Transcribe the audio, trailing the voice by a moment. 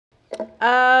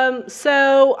I'm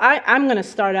going to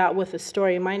start out with a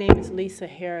story. My name is Lisa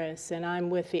Harris, and I'm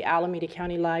with the Alameda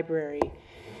County Library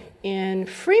in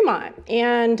Fremont.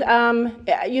 And, I'm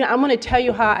going to tell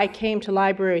you how I came to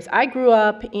libraries. I grew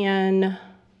up in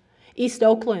East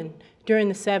Oakland during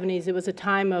the 70s. It was a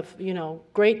time of,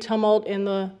 great tumult in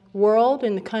the world,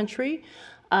 in the country.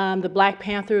 The Black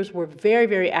Panthers were very,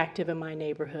 very active in my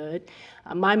neighborhood.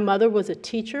 My mother was a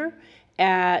teacher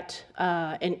at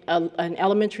an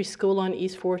elementary school on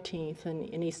East 14th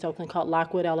in East Oakland called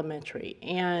Lockwood Elementary.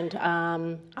 And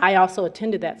I also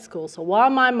attended that school. So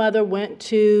while my mother went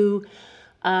to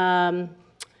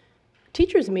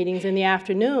teachers' meetings in the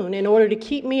afternoon, in order to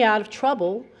keep me out of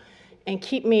trouble and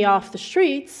keep me off the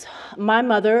streets, my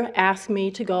mother asked me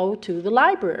to go to the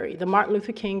library, the Martin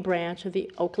Luther King branch of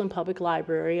the Oakland Public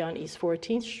Library on East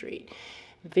 14th Street.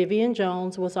 Vivian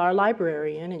Jones was our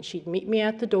librarian, and she'd meet me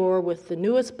at the door with the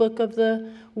newest book of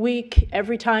the week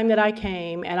every time that I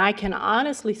came. And I can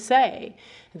honestly say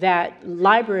that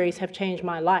libraries have changed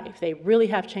my life. They really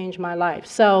have changed my life.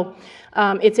 So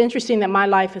it's interesting that my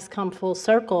life has come full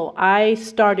circle. I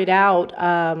started out,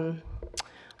 I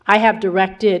have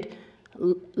directed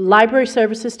library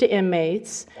services to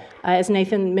inmates, as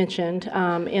Nathan mentioned,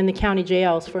 in the county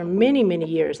jails for many, many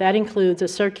years. That includes a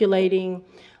circulating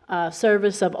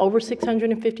service of over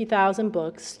 650,000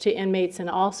 books to inmates in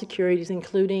all securities,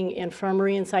 including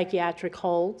infirmary and psychiatric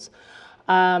holds.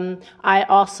 I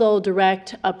also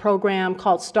direct a program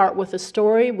called Start With a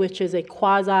Story, which is a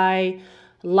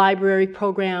quasi-library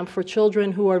program for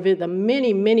children who are, the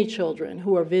many, many children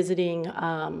who are visiting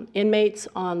inmates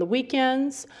on the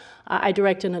weekends. I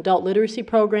direct an adult literacy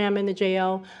program in the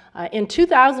jail. In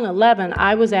 2011,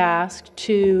 I was asked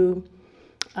to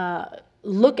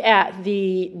look at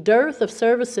the dearth of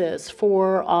services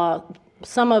for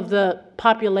some of the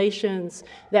populations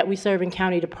that we serve in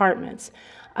county departments.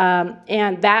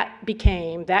 And that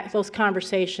became, those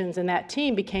conversations and that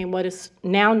team became what is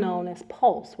now known as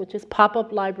PULSE, which is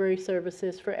Pop-Up Library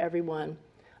Services for Everyone.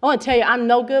 I want to tell you, I'm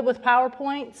no good with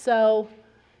PowerPoint, so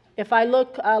if I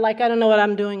look like I don't know what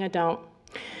I'm doing, I don't.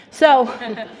 So,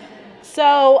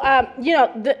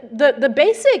 the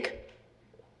basic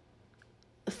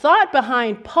thought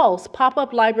behind PULSE,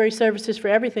 Pop-Up Library Services for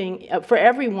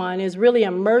Everyone, is really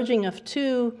a merging of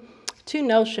two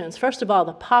notions. First of all,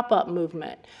 the pop-up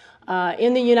movement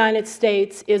in the United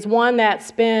States is one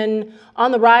that's been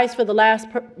on the rise for the last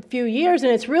few years,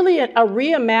 and it's really a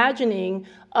reimagining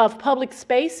of public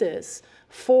spaces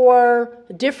for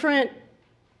different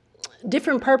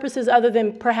purposes other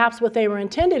than perhaps what they were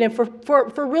intended, and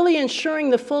for really ensuring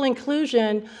the full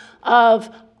inclusion of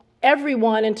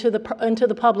everyone into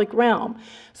the public realm.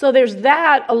 So there's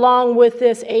that, along with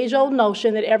this age-old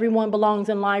notion that everyone belongs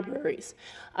in libraries.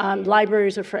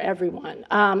 Libraries are for everyone.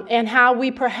 And how we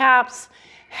perhaps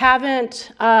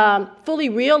haven't fully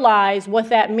realized what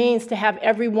that means to have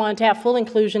everyone, to have full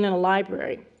inclusion in a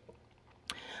library.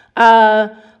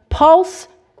 PULSE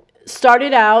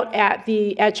started out at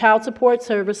Child Support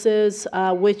Services,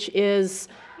 which is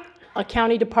a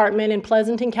county department in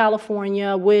Pleasanton,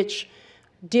 California, which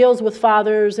deals with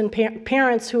fathers and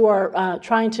parents who are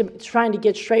trying to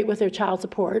get straight with their child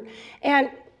support.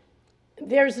 And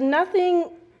there's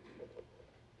nothing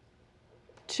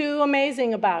too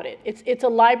amazing about it. It's a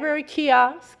library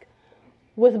kiosk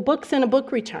with books and a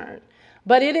book return.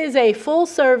 But it is a full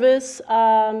service,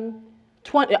 available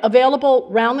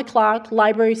round-the-clock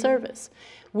library service.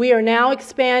 We are now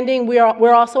expanding.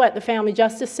 We're also at the Family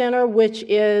Justice Center, which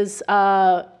is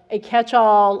a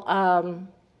catch-all.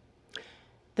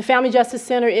 The Family Justice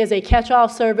Center is a catch-all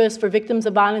service for victims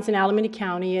of violence in Alameda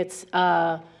County. It's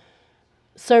a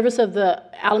service of the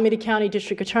Alameda County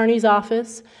District Attorney's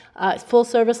Office. It's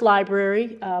full-service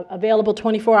library, available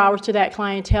 24 hours to that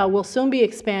clientele. We'll soon be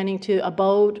expanding to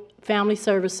Abode Family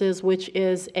Services, which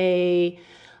is the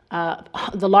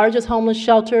largest homeless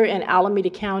shelter in Alameda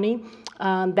County.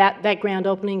 That grand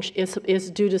opening is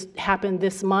due to happen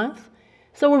this month.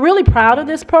 So we're really proud of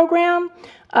this program.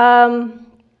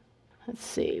 Let's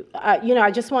see. I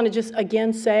just want to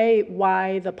again say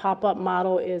why the pop-up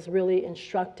model is really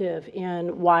instructive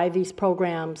in why these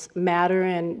programs matter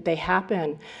and they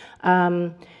happen.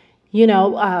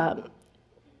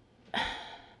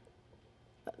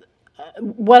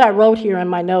 What I wrote here in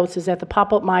my notes is that the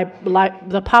pop-up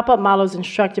model is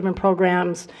instructive in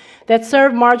programs that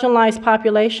serve marginalized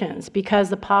populations, because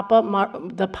the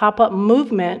pop-up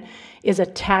movement is a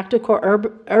tactical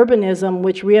urbanism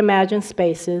which reimagines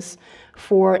spaces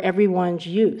for everyone's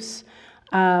use.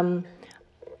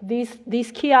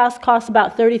 These kiosks cost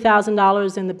about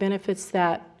 $30,000, and the benefits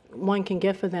that one can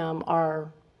get for them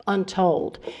are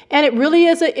untold. And it really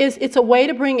is it's a way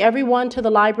to bring everyone to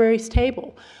the library's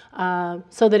table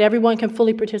so that everyone can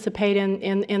fully participate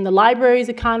in the library's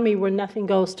economy where nothing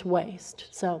goes to waste.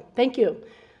 So thank you.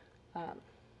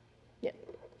 Yeah,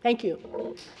 thank you.